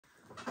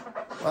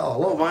Well,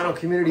 hello vinyl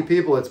community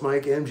people, it's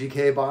Mike,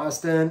 MGK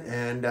Boston,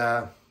 and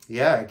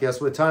yeah,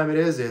 guess what time it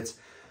is? It's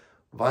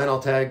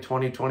Vinyl Tag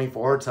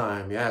 2024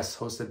 time. Yes,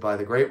 hosted by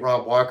the great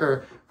Rob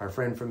Walker, our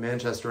friend from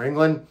Manchester,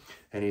 England,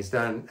 and he's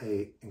done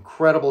an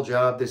incredible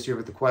job this year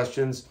with the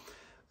questions.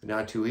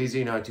 Not too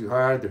easy, not too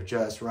hard, they're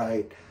just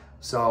right.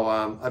 So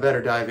I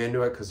better dive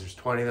into it because there's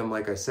 20 of them,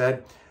 like I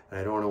said, and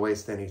I don't want to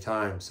waste any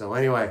time. So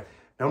anyway,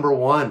 number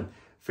one,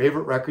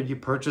 favorite record you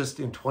purchased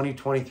in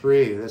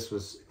 2023. This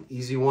was an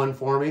easy one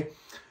for me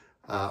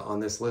on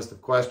this list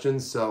of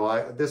questions.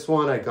 So this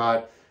one I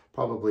got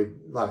probably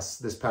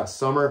this past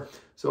summer.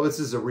 So this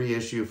is a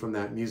reissue from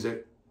that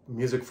music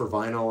for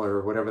vinyl,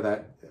 or whatever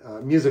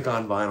that music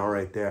on vinyl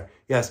right there.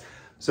 Yes.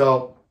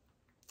 So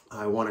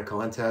I won a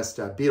contest.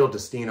 Beetle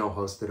Destino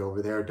hosted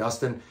over there,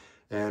 Dustin,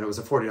 and it was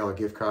a $40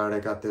 gift card. I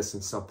got this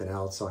and something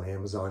else on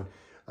Amazon.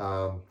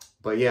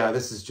 But yeah,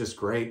 this is just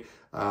great.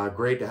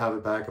 Great to have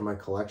it back in my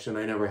collection.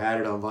 I never had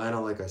it on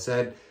vinyl, like I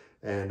said.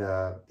 And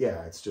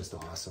yeah, it's just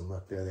awesome.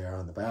 Look, there they are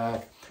on the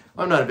back.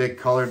 I'm not a big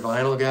colored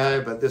vinyl guy,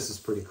 but this is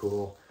pretty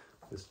cool.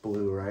 This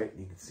blue, right?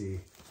 You can see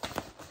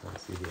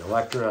the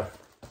Elektra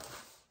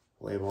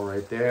label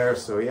right there.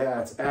 So yeah,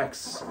 it's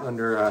X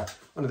under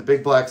the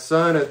Big Black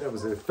Sun. It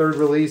was their third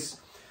release.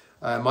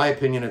 In my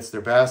opinion, it's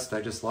their best. I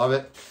just love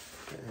it.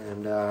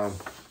 And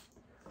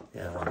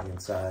yeah, on the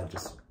inside,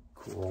 just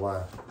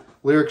cool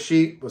lyric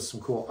sheet with some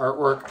cool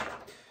artwork.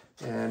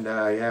 And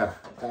yeah,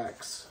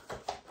 X.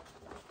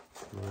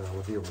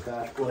 We'll deal with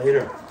that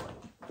later.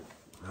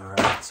 All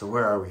right, so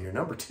where are we here?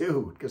 Number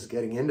two, just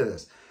getting into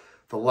this.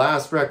 The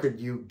last record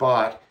you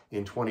bought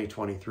in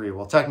 2023.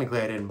 Well, technically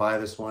I didn't buy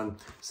this one.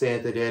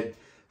 Santa did,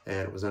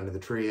 and it was under the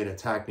tree, and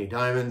it's Hackney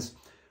Diamonds.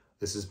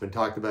 This has been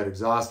talked about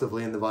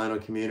exhaustively in the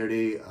vinyl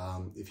community.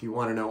 If you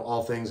want to know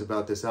all things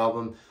about this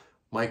album,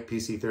 Mike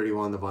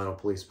PC31, the Vinyl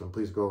Policeman,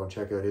 please go and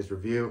check out his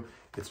review.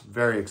 It's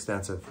very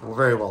extensive,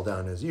 very well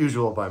done, as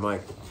usual by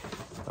Mike.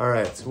 All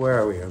right, so where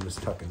are we? I'm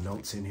just tucking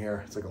notes in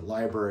here. It's like a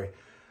library.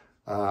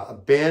 A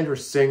band or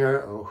singer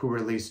who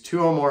released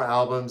 2 or more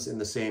albums in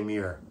the same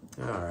year.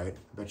 All right,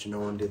 I bet you no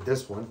one did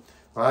this one.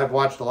 Well, I've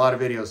watched a lot of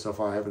videos so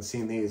far. I haven't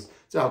seen these.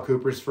 It's Al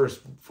Kooper's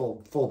first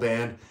full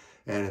band,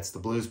 and it's the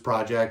Blues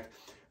Project.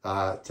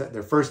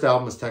 Their first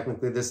album was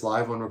technically this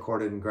live one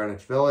recorded in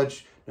Greenwich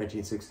Village,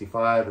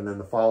 1965, and then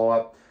the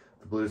follow-up,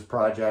 the Blues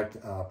Project,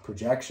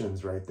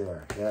 Projections right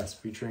there. Yes,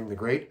 featuring the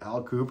great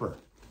Al Kooper.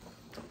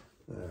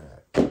 All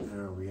right,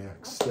 there we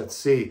next. Let's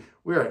see.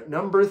 We're at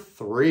number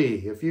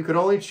 3. If you could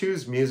only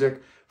choose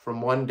music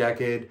from one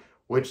decade,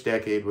 which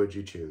decade would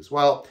you choose?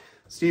 Well,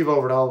 Steve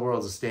over at All the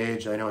World's a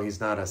Stage, I know he's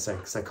not a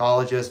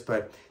psychologist,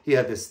 but he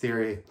had this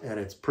theory, and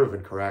it's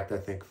proven correct, I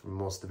think, from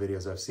most of the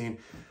videos I've seen.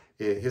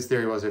 His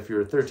theory was if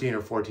you're 13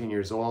 or 14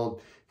 years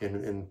old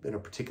in a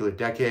particular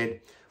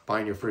decade,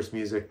 buying your first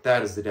music,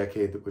 that is the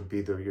decade that would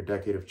be your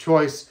decade of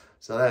choice.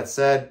 So that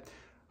said,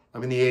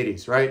 I'm in the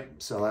 80s, right?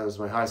 So that was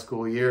my high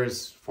school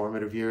years,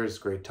 formative years,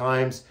 great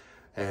times.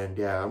 And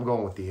yeah, I'm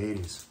going with the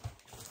 80s.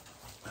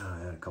 I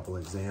had a couple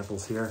of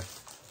examples here.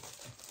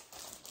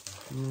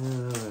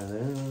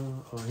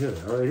 Oh, here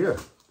they are, right here.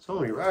 So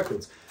many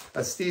records.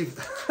 Steve,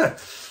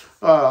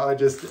 I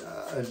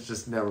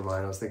just never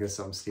mind. I was thinking of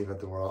something Steve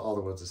at All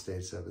the World's a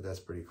Stage said, but that's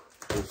pretty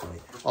funny.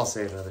 I'll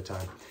say it another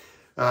time.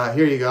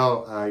 Here you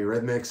go,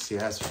 Eurythmics,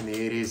 yes, from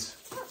the 80s.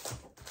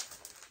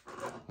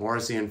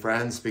 Morrissey and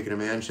Friends, speaking of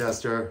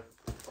Manchester.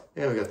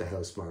 And we got the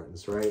House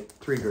Martins, right?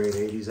 3 great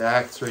 80s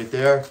acts right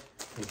there.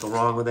 Can't go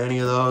wrong with any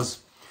of those.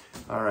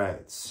 All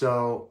right,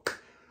 so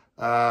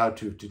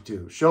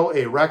show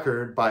a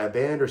record by a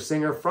band or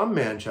singer from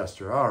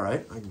Manchester. All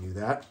right, I can do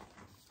that.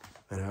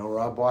 I know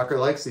Rob Walker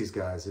likes these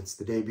guys. It's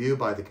the debut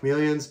by the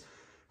Chameleons,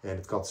 and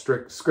it's called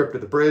Script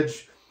of the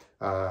Bridge,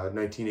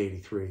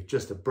 1983.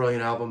 Just a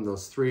brilliant album.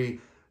 Those 3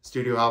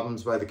 studio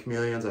albums by the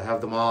Chameleons, I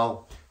have them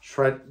all.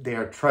 They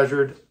are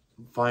treasured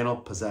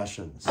vinyl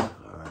possessions. All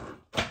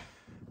right.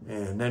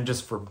 And then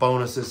just for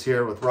bonuses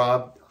here with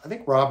Rob, I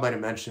think Rob might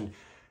have mentioned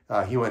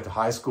he went to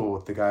high school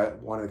with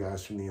one of the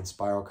guys from the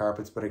Inspiral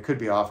Carpets, but I could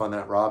be off on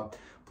that, Rob.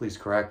 Please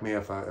correct me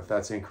if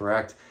that's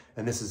incorrect.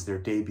 And this is their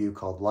debut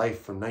called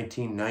Life from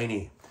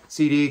 1990.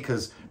 CD,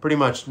 because pretty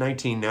much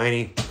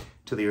 1990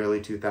 to the early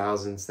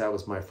 2000s, that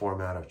was my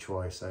format of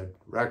choice. I had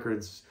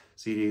records,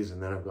 CDs,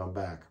 and then I've gone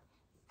back.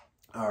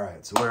 All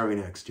right, so where are we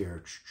next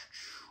here?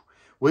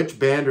 Which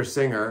band or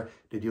singer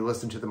did you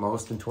listen to the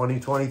most in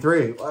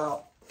 2023?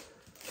 Well,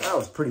 that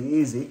was pretty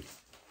easy.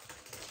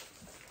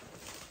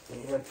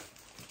 And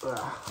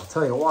I'll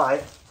tell you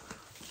why.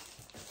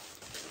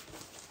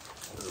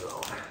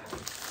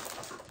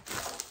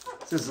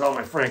 This is all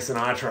my Frank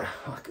Sinatra.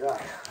 Oh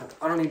God,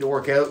 I don't need to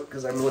work out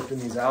because I'm lifting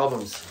these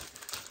albums.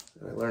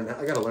 I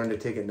got to learn to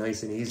take it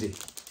nice and easy.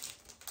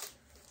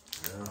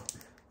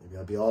 Maybe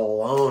I'll be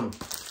all alone.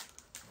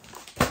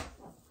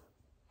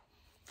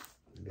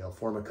 Maybe I'll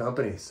form a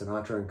company,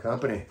 Sinatra and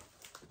Company.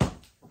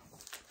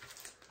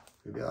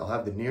 Maybe I'll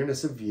have the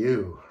nearness of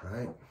you,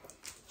 right?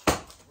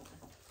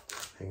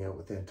 Hang out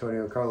with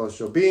Antonio Carlos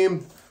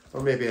Jobim, or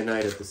maybe a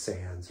night at the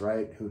Sands,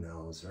 right? Who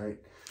knows, right?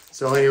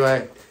 So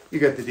anyway, you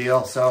get the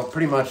deal. So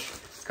pretty much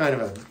kind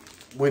of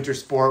a winter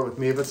sport with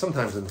me, but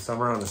sometimes in the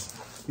summer,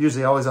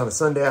 usually always on a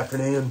Sunday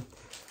afternoon.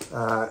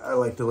 I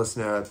like to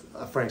listen to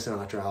a Frank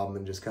Sinatra album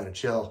and just kind of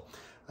chill.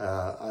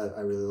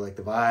 I really like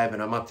the vibe,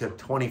 and I'm up to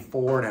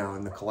 24 now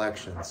in the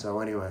collection. So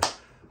anyway,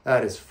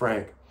 that is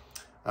Frank.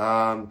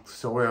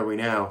 So where are we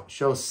now?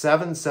 Shows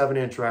 7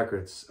 7-inch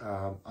records.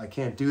 I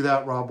can't do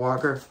that, Rob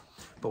Walker,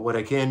 but what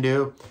I can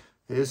do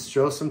is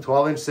show some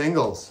 12-inch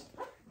singles.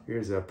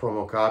 Here's a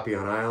promo copy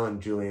on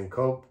Island, Julian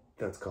Cope.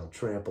 That's called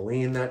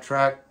Trampoline, that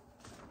track.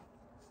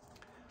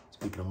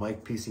 Speaking of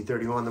Mike,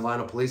 PC31, the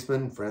Vinyl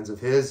Policeman, friends of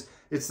his.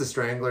 It's the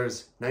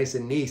Stranglers, Nice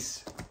and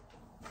Nice.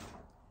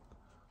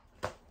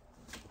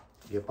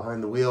 Get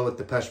behind the wheel with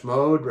Depeche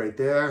Mode right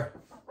there.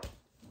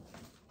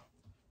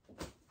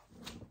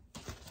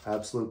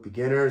 Absolute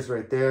Beginners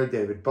right there,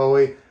 David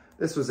Bowie.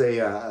 This was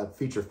a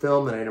feature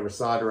film that I never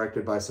saw,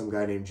 directed by some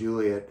guy named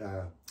Julian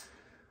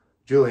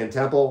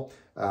Temple.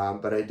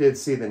 But I did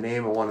see the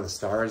name of one of the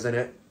stars in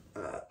it.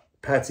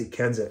 Patsy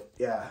Kensit.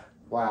 Yeah.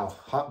 Wow.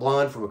 Hot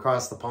blonde from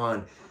across the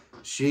pond.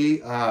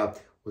 She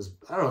was,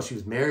 I don't know if she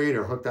was married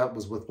or hooked up,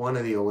 was with one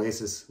of the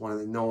Oasis, one of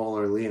the Noel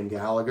or Liam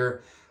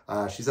Gallagher.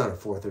 She's on her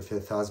 4th or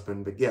 5th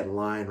husband, but get in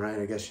line, right?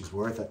 I guess she's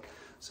worth it.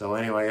 So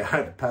anyway, I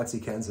had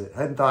Patsy Kensit.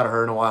 Hadn't thought of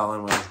her in a while,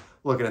 and when I was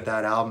looking at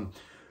that album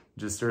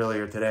just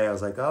earlier today, I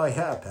was like, oh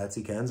yeah,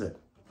 Patsy Kensit.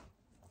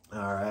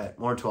 All right,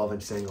 more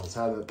 12-inch singles.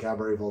 How about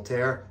Cabaret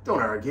Voltaire?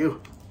 Don't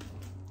argue.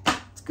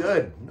 It's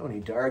good. No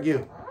need to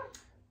argue.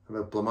 How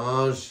about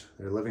Blamage?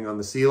 They're Living on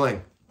the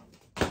Ceiling.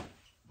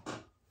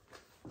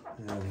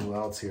 And who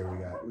else here we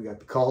got? We got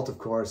The Cult, of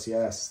course,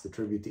 yes. The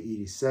tribute to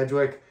Edie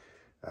Sedgwick.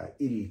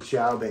 Edie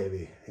Chow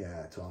Baby.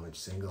 Yeah, 12-inch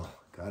single.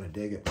 Gotta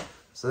dig it.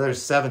 So there's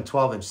 7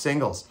 12-inch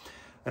singles.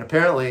 And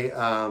apparently,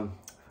 I'm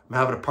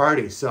having a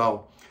party.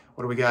 So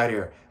what do we got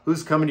here?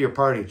 Who's coming to your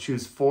party?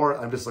 Choose 4.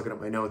 I'm just looking at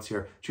my notes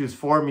here. Choose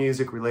 4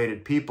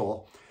 music-related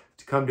people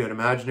to come to an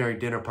imaginary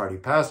dinner party.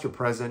 Past or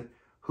present,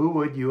 who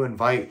would you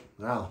invite?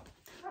 Well,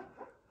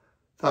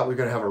 thought we were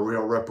going to have a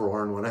real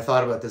rip-roaring one. I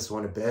thought about this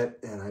one a bit,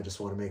 and I just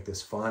want to make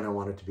this fun. I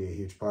want it to be a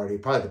huge party.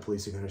 Probably the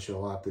police are going to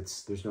show up.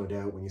 There's no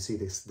doubt when you see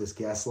this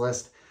guest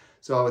list.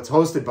 So it's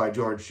hosted by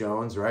George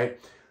Jones, right?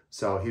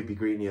 So he'd be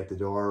greeting you at the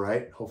door,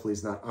 right? Hopefully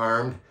he's not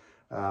armed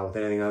with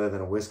anything other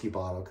than a whiskey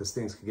bottle, because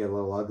things could get a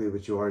little ugly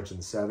with George in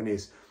the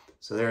 70s.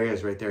 So there he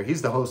is right there.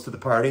 He's the host of the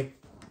party.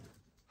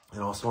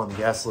 And also on the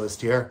guest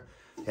list here,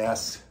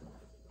 yes,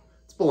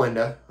 it's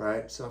Belinda,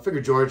 right? So I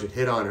figured George would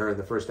hit on her in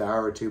the first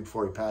hour or two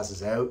before he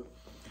passes out.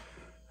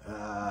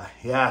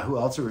 Yeah, who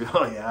else are we?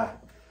 Oh, yeah.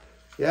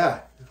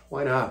 Yeah,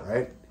 why not,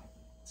 right?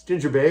 It's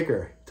Ginger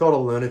Baker,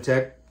 total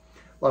lunatic.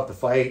 Love to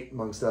fight,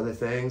 amongst other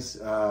things.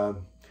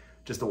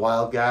 Just a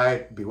wild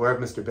guy. Beware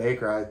of Mr.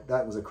 Baker.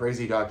 That was a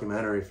crazy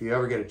documentary. If you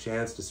ever get a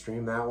chance to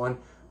stream that one,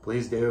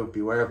 please do.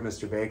 Beware of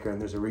Mr. Baker. And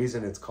there's a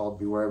reason it's called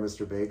Beware of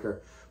Mr.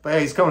 Baker. But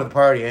hey, he's coming to the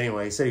party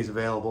anyway. He said he's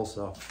available,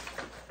 so.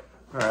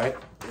 All right.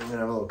 We're going to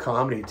have a little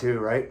comedy too,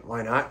 right?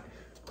 Why not?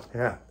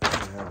 Yeah.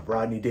 Have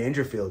Rodney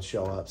Dangerfield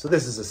show up. So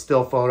this is a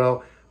still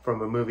photo from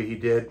a movie he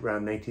did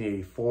around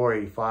 1984,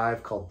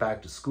 85 called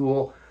Back to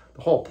School.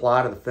 The whole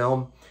plot of the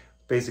film,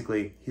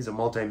 basically, he's a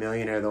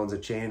multimillionaire that owns a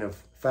chain of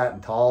Fat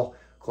and Tall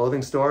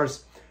clothing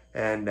stores.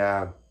 And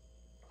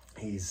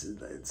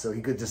so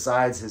he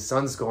decides his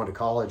son's going to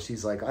college.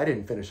 He's like, I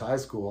didn't finish high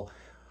school,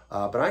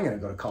 but I'm going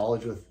to go to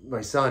college with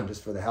my son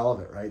just for the hell of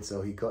it, right?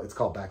 So it's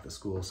called Back to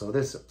School. So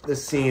this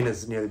scene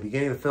is near the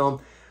beginning of the film,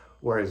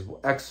 where his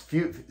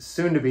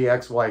soon-to-be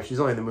ex-wife, she's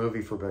only in the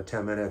movie for about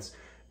 10 minutes,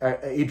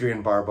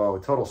 Adrienne Barbeau,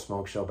 a total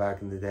smoke show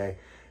back in the day,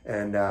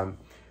 and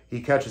he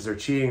catches her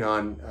cheating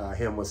on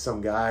him with some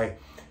guy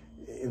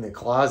in the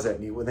closet,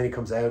 and then he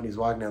comes out and he's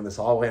walking down this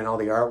hallway, and all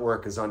the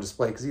artwork is on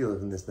display because he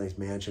lives in this nice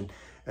mansion,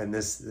 and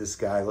this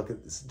guy, look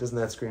at this, doesn't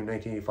that scream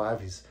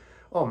 1985? He's,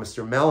 oh,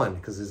 Mr. Mellon,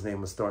 because his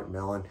name was Thornton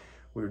Mellon.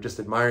 We were just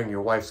admiring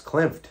your wife's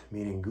Klimt,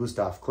 meaning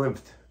Gustav Klimt,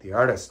 the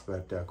artist.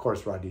 But of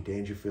course, Rodney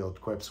Dangerfield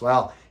quips,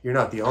 well, you're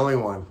not the only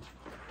one.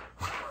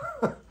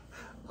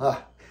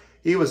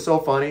 He was so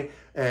funny.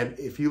 And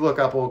if you look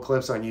up old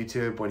clips on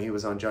YouTube when he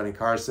was on Johnny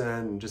Carson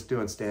and just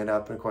doing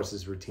stand-up, and of course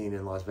his routine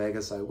in Las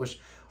Vegas, I wish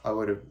I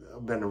would have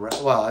been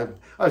around. Well,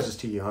 I was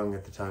just too young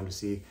at the time to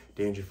see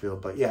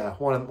Dangerfield. But yeah,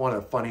 one of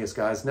the funniest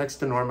guys. Next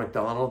to Norm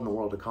Macdonald in the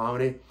world of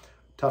comedy.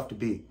 Tough to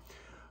beat.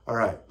 All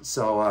right,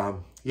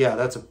 so yeah,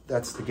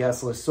 that's the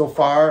guest list so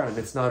far, and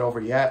it's not over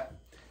yet.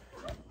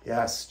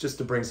 Yes, just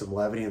to bring some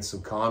levity and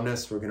some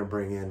calmness, we're going to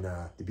bring in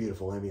the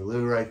beautiful Emmy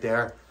Lou right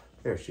there.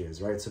 There she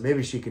is, right? So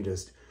maybe she can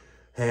just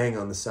hang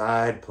on the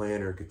side,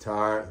 playing her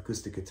guitar,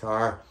 acoustic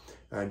guitar,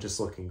 and just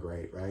looking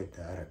great, right?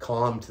 A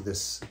calm to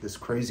this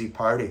crazy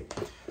party.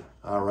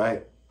 All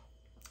right,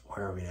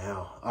 where are we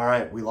now? All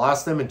right, we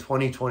lost them in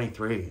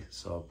 2023,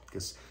 so I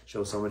guess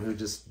show someone who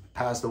just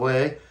passed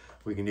away.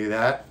 We can do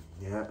that.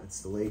 Yeah, it's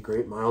the late,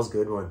 great Miles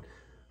Goodwin.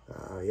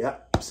 Yeah,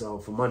 so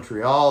from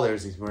Montreal,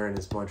 he's wearing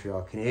his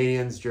Montreal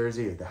Canadiens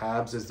jersey, or the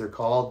Habs as they're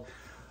called,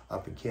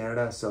 up in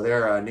Canada. So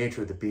they're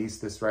Nature of the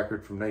Beast, this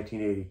record from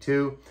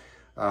 1982.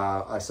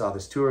 I saw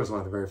this tour. It was one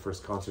of the very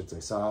first concerts I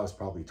saw. I was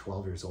probably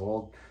 12 years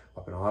old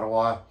up in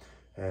Ottawa.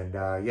 And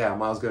yeah,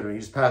 Miles Goodwin, he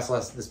just passed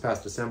this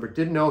past December.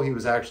 Didn't know he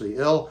was actually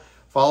ill.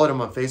 Followed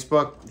him on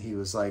Facebook. He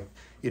was like,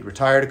 he'd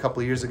retired a couple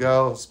of years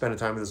ago, spending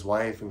time with his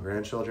wife and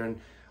grandchildren,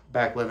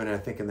 back living, I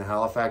think, in the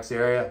Halifax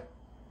area.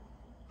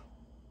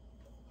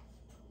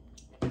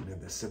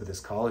 And a sip of this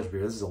college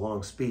beer. This is a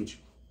long speech.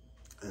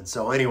 And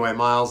so anyway,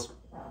 Miles,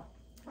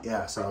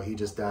 yeah, so he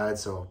just died.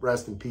 So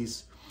rest in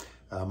peace,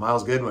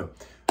 Miles Goodwin.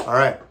 All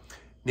right.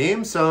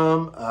 Name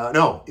some,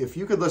 no, if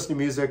you could listen to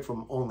music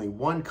from only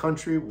one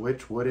country,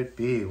 which would it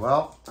be?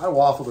 Well, I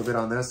waffled a bit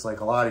on this like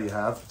a lot of you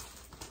have,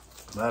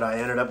 but I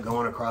ended up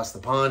going across the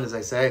pond, as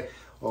I say,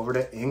 over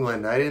to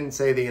England. I didn't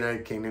say the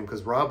United Kingdom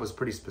because Rob was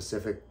pretty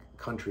specific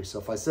country. So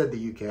if I said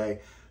the UK,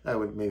 that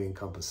would maybe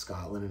encompass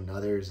Scotland and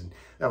others, and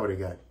that would have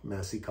got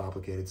messy,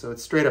 complicated. So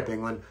it's straight up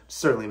England.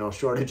 Certainly no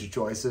shortage of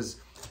choices.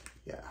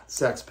 Yeah,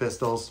 Sex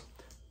Pistols.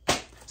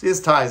 See,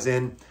 this ties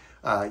in.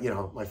 You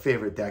know, my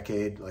favorite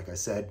decade, like I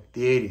said,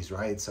 the 80s,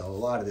 right? So a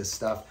lot of this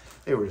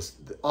stuff, they were just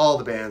all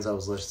the bands I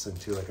was listening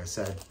to, like I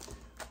said.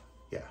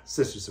 Yeah,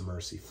 Sisters of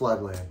Mercy,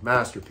 Floodland,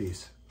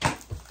 Masterpiece.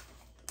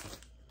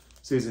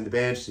 Susie and the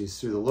Banshees,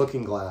 Through the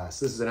Looking Glass.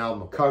 This is an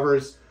album of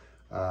covers.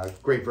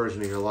 Great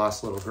version of Your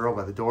Lost Little Girl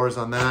by The Doors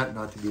on that,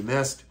 not to be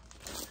missed.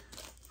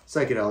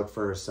 Psychedelic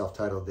Furs,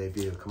 self-titled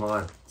debut. Come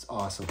on, it's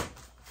awesome.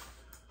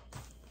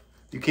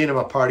 You came to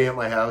a party at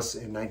my house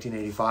in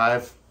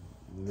 1985.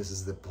 And this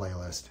is the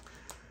playlist.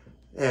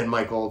 And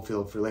Mike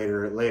Oldfield for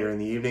later in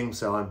the evening.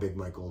 So I'm a big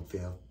Mike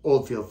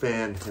Oldfield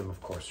fan. Him, of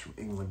course, from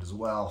England as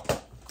well.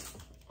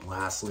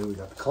 Lastly, we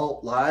got the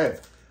Cult live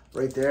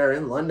right there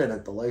in London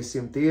at the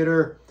Lyceum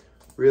Theatre.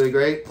 Really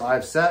great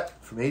live set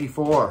from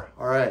 '84.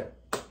 All right.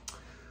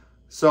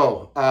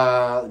 So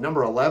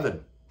number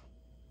 11.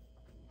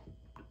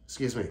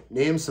 Excuse me.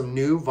 Name some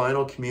new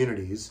vinyl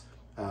communities.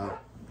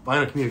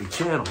 Vinyl community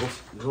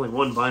channels. There's only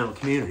one vinyl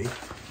community.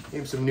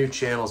 Name some new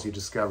channels you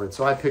discovered.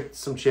 So I picked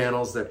some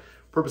channels that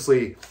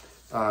purposely,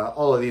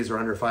 all of these are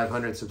under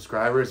 500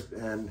 subscribers,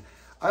 and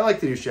I like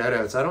to do shout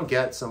outs. I don't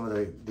get some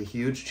of the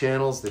huge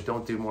channels that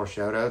don't do more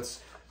shout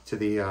outs to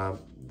the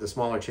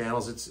smaller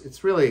channels.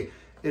 It's really,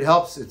 it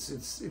helps.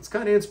 It's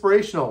kind of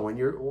inspirational when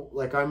you're,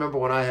 like, I remember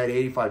when I had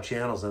 85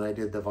 channels and I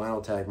did the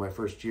vinyl tag my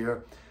first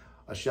year,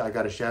 I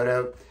got a shout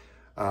out.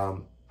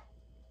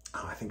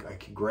 I think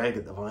Greg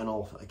at the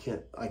vinyl,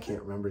 I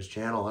can't remember his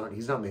channel.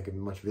 He's not making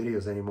much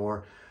videos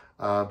anymore.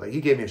 But he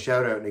gave me a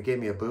shout out and it gave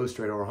me a boost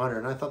right over 100.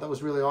 And I thought that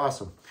was really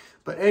awesome.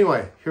 But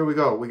anyway, here we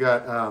go. We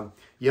got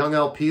Young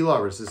LP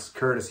Lovers. This is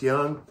Curtis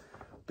Young,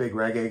 big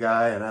reggae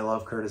guy. And I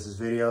love Curtis's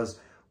videos.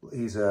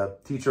 He's a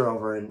teacher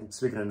over in,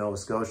 speaking of Nova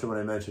Scotia, when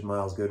I mentioned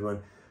Miles Goodwin,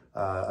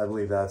 I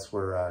believe that's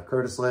where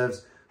Curtis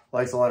lives.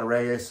 Likes a lot of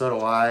reggae. So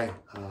do I.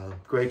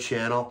 Great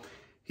channel.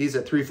 He's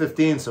at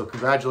 315. So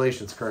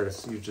congratulations,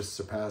 Curtis. You just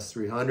surpassed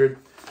 300.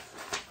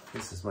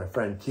 This is my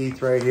friend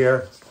Keith right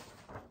here.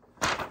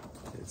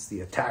 It's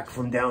the Attack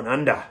from Down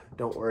Under.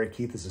 Don't worry,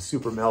 Keith is a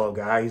super mellow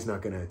guy. He's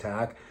not going to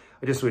attack.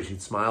 I just wish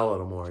he'd smile a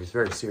little more. He's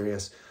very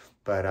serious,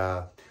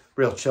 but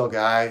real chill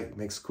guy.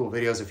 Makes cool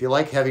videos. If you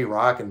like heavy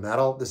rock and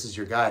metal, this is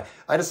your guy.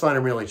 I just find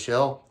him really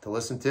chill to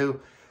listen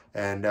to,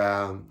 and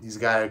he's a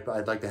guy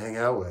I'd like to hang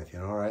out with, you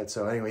know, all right?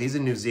 So anyway, he's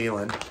in New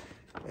Zealand,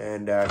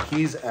 and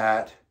he's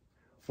at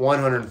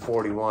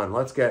 141.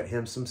 Let's get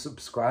him some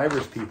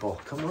subscribers,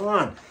 people. Come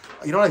on.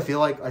 You know what I feel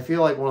like? I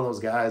feel like one of those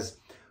guys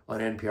on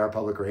NPR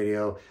Public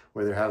Radio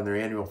where they're having their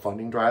annual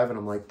funding drive, and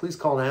I'm like, please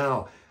call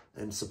now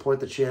and support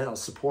the channel,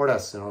 support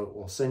us, and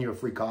we'll send you a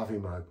free coffee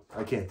mug.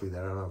 I can't do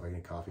that. I don't know if I can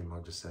get a coffee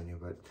mug to send you,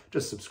 but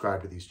just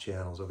subscribe to these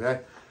channels,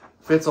 okay?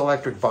 Fitz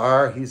Electric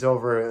Bar, he's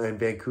over in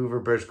Vancouver,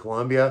 British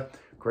Columbia.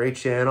 Great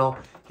channel.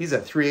 He's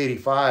at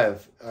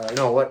 385.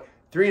 No, what?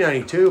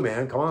 392,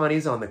 man. Come on,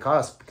 he's on the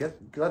cusp.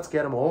 Let's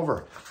get him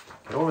over.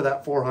 Get over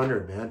that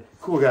 400, man.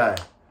 Cool guy.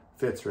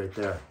 Fitz right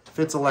there.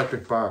 Fitz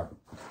Electric Bar.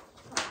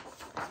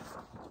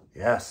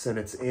 Yes, and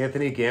it's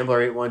Anthony,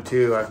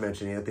 Gambler812. I've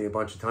mentioned Anthony a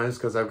bunch of times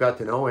because I've got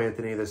to know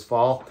Anthony this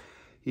fall.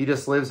 He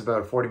just lives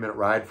about a 40-minute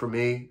ride from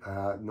me,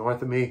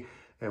 north of me,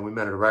 and we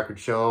met at a record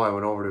show. I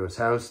went over to his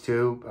house,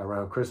 too,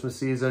 around Christmas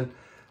season,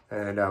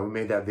 and we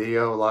made that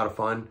video. A lot of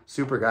fun.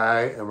 Super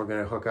guy, and we're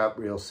going to hook up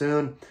real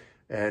soon.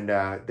 And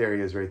there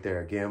he is right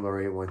there,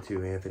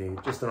 Gambler812, Anthony.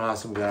 Just an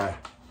awesome guy.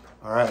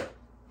 All right.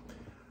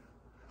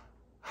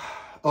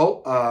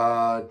 Oh,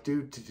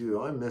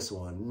 I miss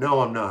one. No,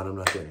 I'm not. I'm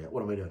not there yet.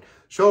 What am I doing?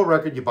 Show a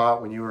record you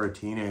bought when you were a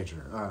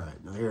teenager. All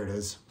right, now here it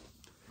is.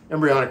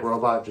 Embryonic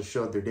Robot just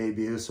showed their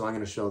debut, so I'm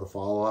going to show the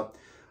follow-up.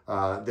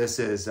 This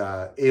is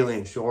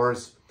Alien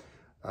Shores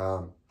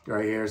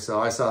right here. So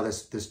I saw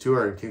this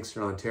tour in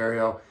Kingston,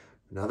 Ontario.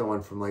 Another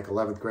one from like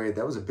 11th grade.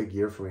 That was a big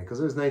year for me because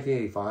it was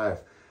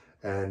 1985.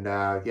 And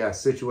yeah,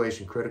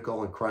 Situation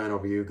Critical and Crying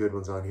Over You, good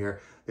ones on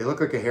here. They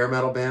look like a hair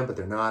metal band, but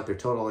they're not. They're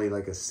totally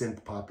like a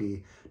synth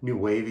poppy, new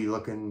wavy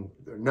looking.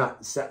 They're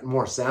not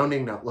more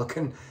sounding, not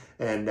looking.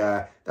 And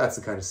that's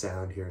the kind of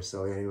sound here.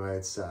 So anyway,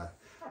 it's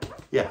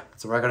yeah,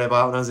 it's a record I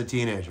bought when I was a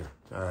teenager.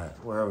 All right,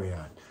 where are we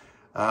at?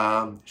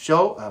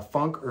 Show a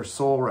funk or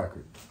soul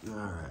record. All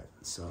right,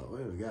 so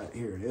what do we got?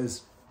 Here it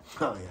is.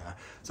 Oh yeah.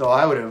 So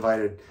I would have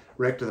invited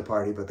Rick to the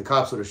party, but the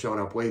cops would have shown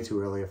up way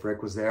too early if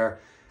Rick was there.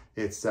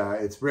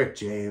 It's Rick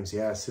James.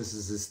 Yes, this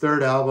is his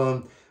third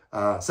album,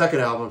 second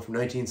album from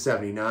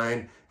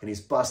 1979, and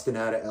he's busting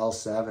out of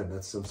L7.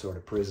 That's some sort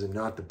of prison,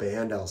 not the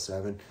band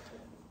L7.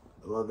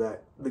 I love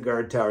that. The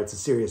guard tower, it's a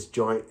serious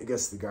joint. I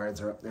guess the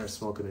guards are up there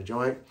smoking a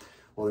joint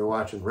while they're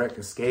watching Rick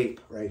escape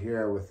right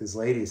here with his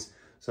ladies.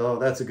 So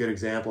that's a good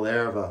example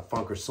there of a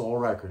funk or soul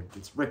record.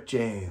 It's Rick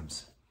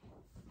James.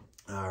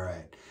 All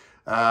right.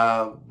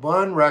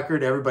 One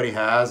record everybody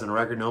has and a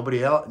record nobody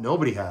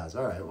has.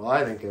 All right. Well,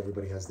 I think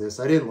everybody has this.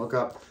 I didn't look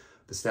up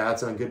the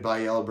stats on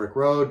Goodbye Yellow Brick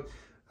Road.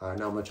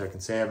 Not much I can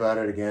say about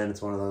it. Again,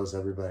 it's one of those,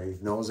 everybody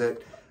knows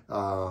it.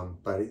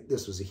 But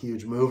this was a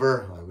huge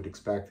mover. I would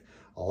expect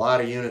a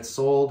lot of units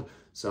sold.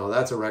 So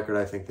that's a record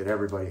I think that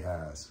everybody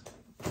has.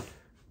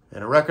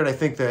 And a record I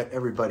think that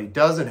everybody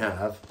doesn't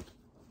have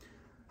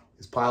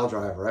is Pile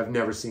Driver. I've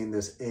never seen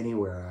this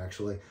anywhere,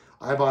 actually.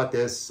 I bought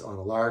this on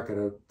a lark at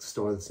a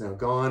store that's now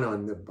gone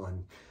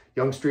on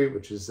Yonge Street,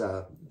 which is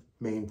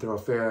main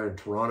thoroughfare in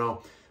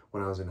Toronto.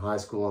 When I was in high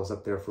school, I was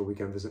up there for a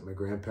weekend visit my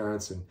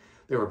grandparents, and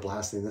they were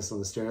blasting this on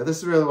the stereo.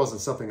 This really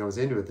wasn't something I was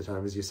into at the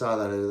time, as you saw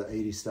that of the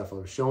 80s stuff I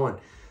was showing.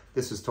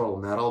 This was total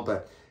metal,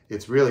 but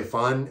it's really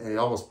fun, and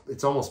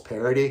it's almost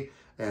parody,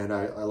 and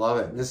I love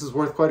it. And this is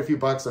worth quite a few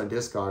bucks on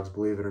Discogs,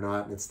 believe it or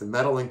not. And it's the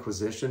Metal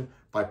Inquisition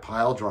by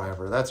Pile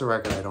Driver. That's a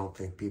record I don't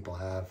think people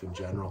have in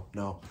general.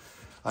 No.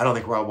 I don't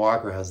think Rob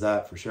Walker has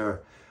that for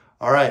sure.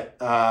 All right,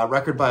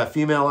 record by a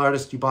female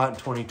artist you bought in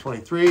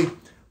 2023.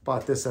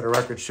 Bought this at a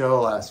record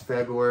show last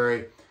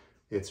February.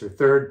 It's her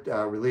third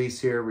release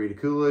here, Rita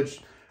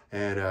Coolidge,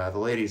 and The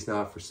Lady's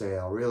Not For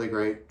Sale. Really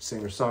great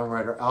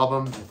singer-songwriter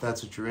album. If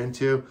that's what you're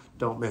into,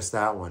 don't miss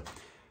that one.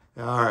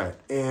 All right,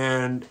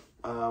 and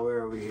where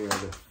are we here?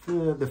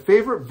 The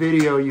favorite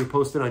video you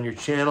posted on your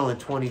channel in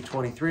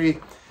 2023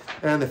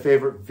 and the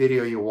favorite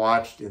video you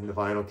watched in the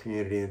vinyl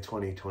community in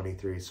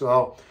 2023.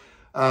 So,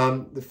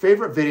 the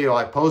favorite video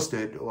I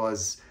posted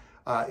was,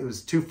 it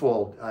was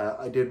twofold.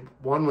 I did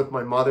one with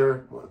my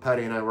mother.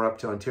 Patty and I were up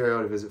to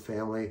Ontario to visit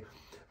family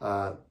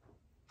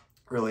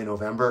early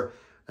November,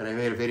 and I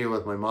made a video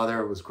with my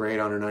mother. It was great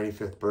on her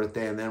 95th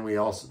birthday, and then we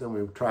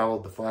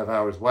traveled the 5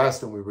 hours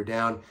west, and we were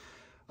down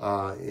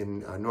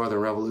in Northern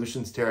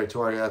Revolution's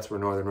territory. That's where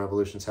Northern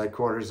Revolution's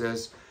headquarters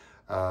is.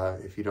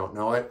 If you don't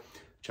know it,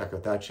 check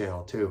out that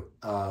channel too.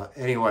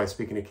 Anyway,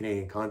 speaking of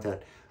Canadian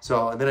content.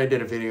 So, and then I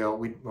did a video,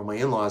 my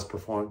in-laws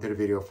did a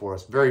video for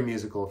us, very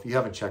musical. If you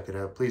haven't checked it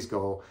out, please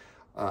go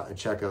and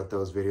check out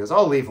those videos.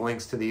 I'll leave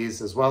links to these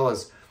as well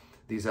as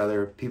these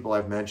other people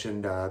I've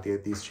mentioned,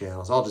 these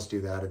channels. I'll just do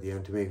that at the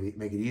end to make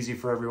it easy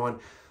for everyone.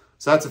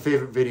 So that's a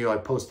favorite video I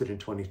posted in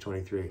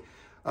 2023.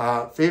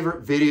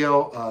 Favorite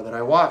video that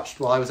I watched,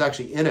 well, I was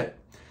actually in it.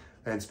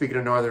 And speaking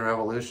of Northern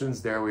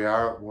Revolutions, there we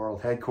are at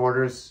World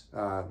Headquarters.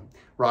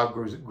 Rob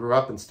grew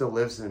up and still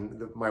lives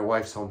in my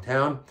wife's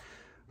hometown.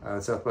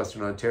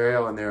 Southwestern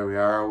Ontario, and there we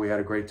are. We had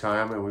a great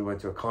time, and we went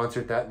to a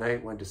concert that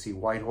night, went to see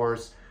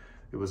Whitehorse.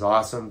 It was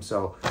awesome.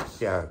 So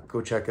yeah,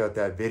 go check out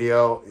that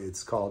video.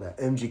 It's called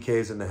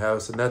MGK's in the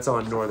House, and that's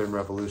on Northern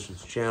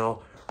Revolution's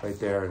channel right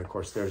there. And of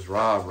course, there's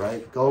Rob,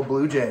 right? Go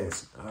Blue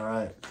Jays. All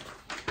right.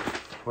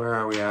 Where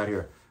are we at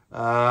here?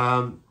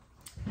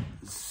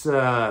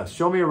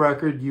 Show me a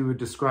record you would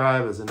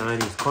describe as a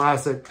 90s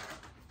classic.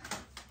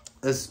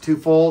 This is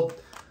twofold.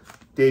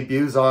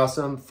 Debut's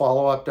awesome.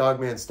 Follow-up,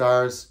 Dogman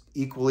Stars,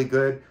 equally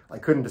good. I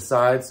couldn't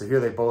decide, so here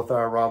they both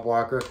are, Rob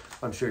Walker.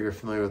 I'm sure you're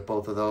familiar with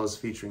both of those,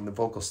 featuring the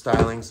vocal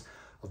stylings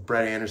of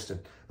Brett Anderson.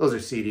 Those are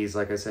CDs,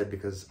 like I said,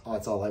 because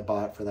that's all I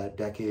bought for that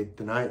decade.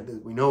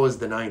 We know it was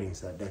the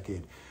 90s, that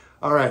decade.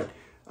 All right.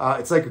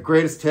 It's like a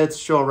greatest hits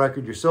show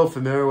record you're so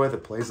familiar with.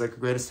 It plays like a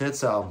greatest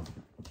hits album.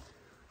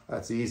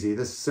 That's easy.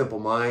 This is Simple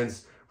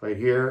Minds right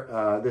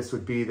here. This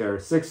would be their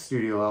 6th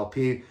studio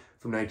LP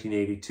from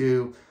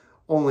 1982.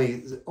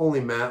 Only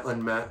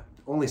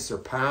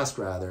surpassed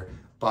rather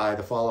by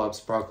the follow-up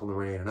Sparkle in the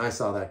Rain. And I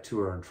saw that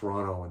tour in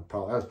Toronto, and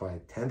I was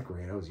probably 10th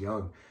grade. I was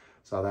young.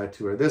 Saw that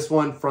tour. This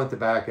one, front to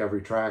back,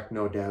 every track,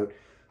 no doubt.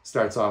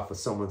 Starts off with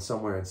Someone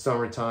Somewhere in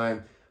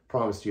Summertime.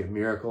 Promised You a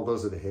Miracle.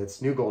 Those are the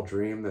hits. New Gold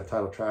Dream, the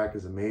title track,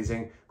 is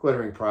amazing.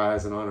 Glittering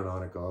Prize, and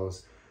on it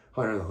goes.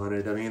 Hunter the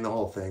Hunted. I mean, the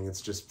whole thing.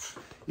 It's just,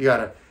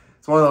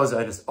 it's one of those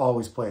I just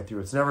always play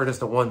through. It's never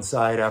just a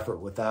one-side effort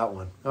with that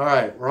one. All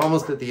right, we're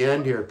almost at the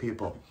end here,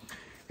 people.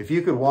 If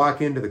you could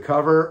walk into the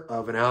cover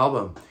of an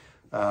album,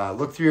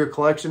 look through your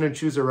collection and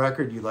choose a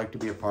record you'd like to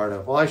be a part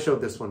of. Well, I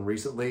showed this one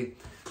recently.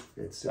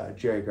 It's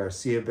Jerry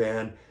Garcia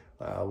Band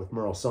with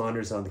Merle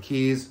Saunders on the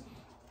keys.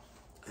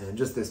 And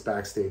just this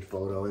backstage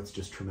photo, it's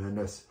just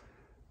tremendous.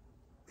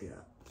 Yeah.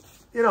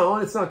 You know,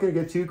 and it's not going to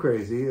get too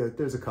crazy.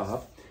 There's a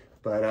cop.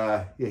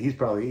 But yeah,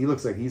 he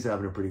looks like he's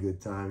having a pretty good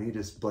time. He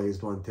just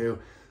blazed one too.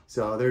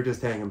 So they're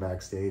just hanging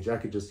backstage. I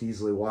could just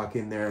easily walk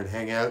in there and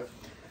hang out.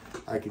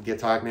 I could get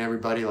talking to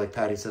everybody. Like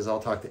Patty says, I'll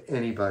talk to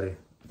anybody.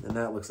 And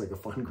that looks like a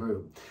fun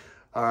group.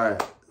 All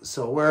right.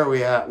 So where are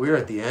we at? We're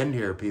at the end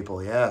here,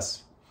 people.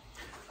 Yes.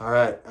 All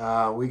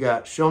right. We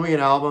got Show Me an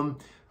Album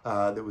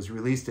that was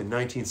released in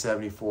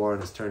 1974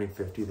 and is turning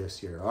 50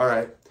 this year. All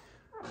right.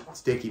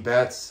 It's Dickie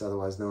Betts,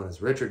 otherwise known as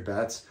Richard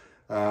Betts,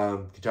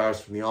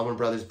 guitarist from the Allman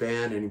Brothers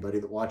Band. Anybody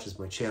that watches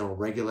my channel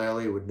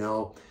regularly would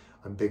know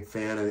I'm a big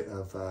fan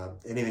of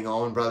anything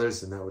Allman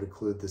Brothers, and that would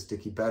include this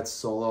Dickie Betts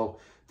solo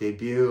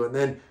debut. And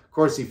then, of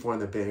course, he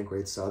formed the band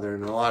Great Southern,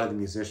 and a lot of the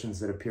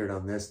musicians that appeared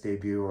on this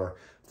debut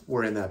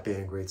were in that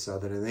band Great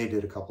Southern, and they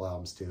did a couple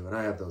albums too, and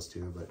I have those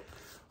too, but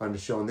I'm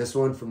just showing this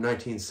one from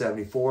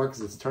 1974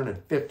 because it's turning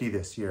 50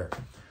 this year.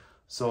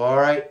 So, all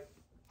right.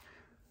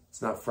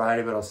 It's not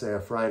Friday, but I'll say a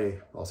Friday.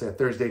 I'll say a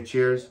Thursday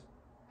cheers.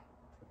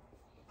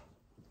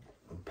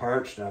 I'm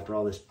parched after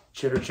all this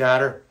chitter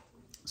chatter.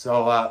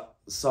 So,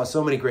 saw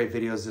so many great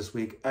videos this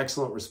week.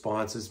 Excellent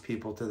responses,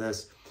 people, to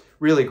this.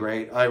 Really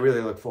great. I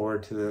really look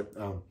forward to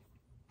the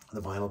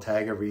vinyl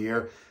tag every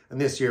year.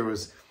 And this year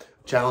was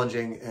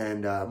challenging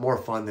and more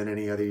fun than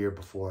any other year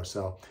before.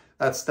 So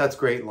that's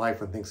great in life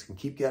when things can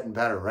keep getting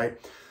better, right?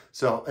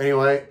 So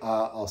anyway,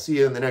 I'll see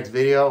you in the next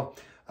video.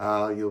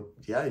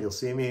 You'll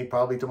see me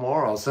probably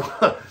tomorrow. So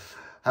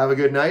have a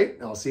good night.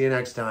 I'll see you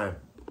next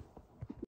time.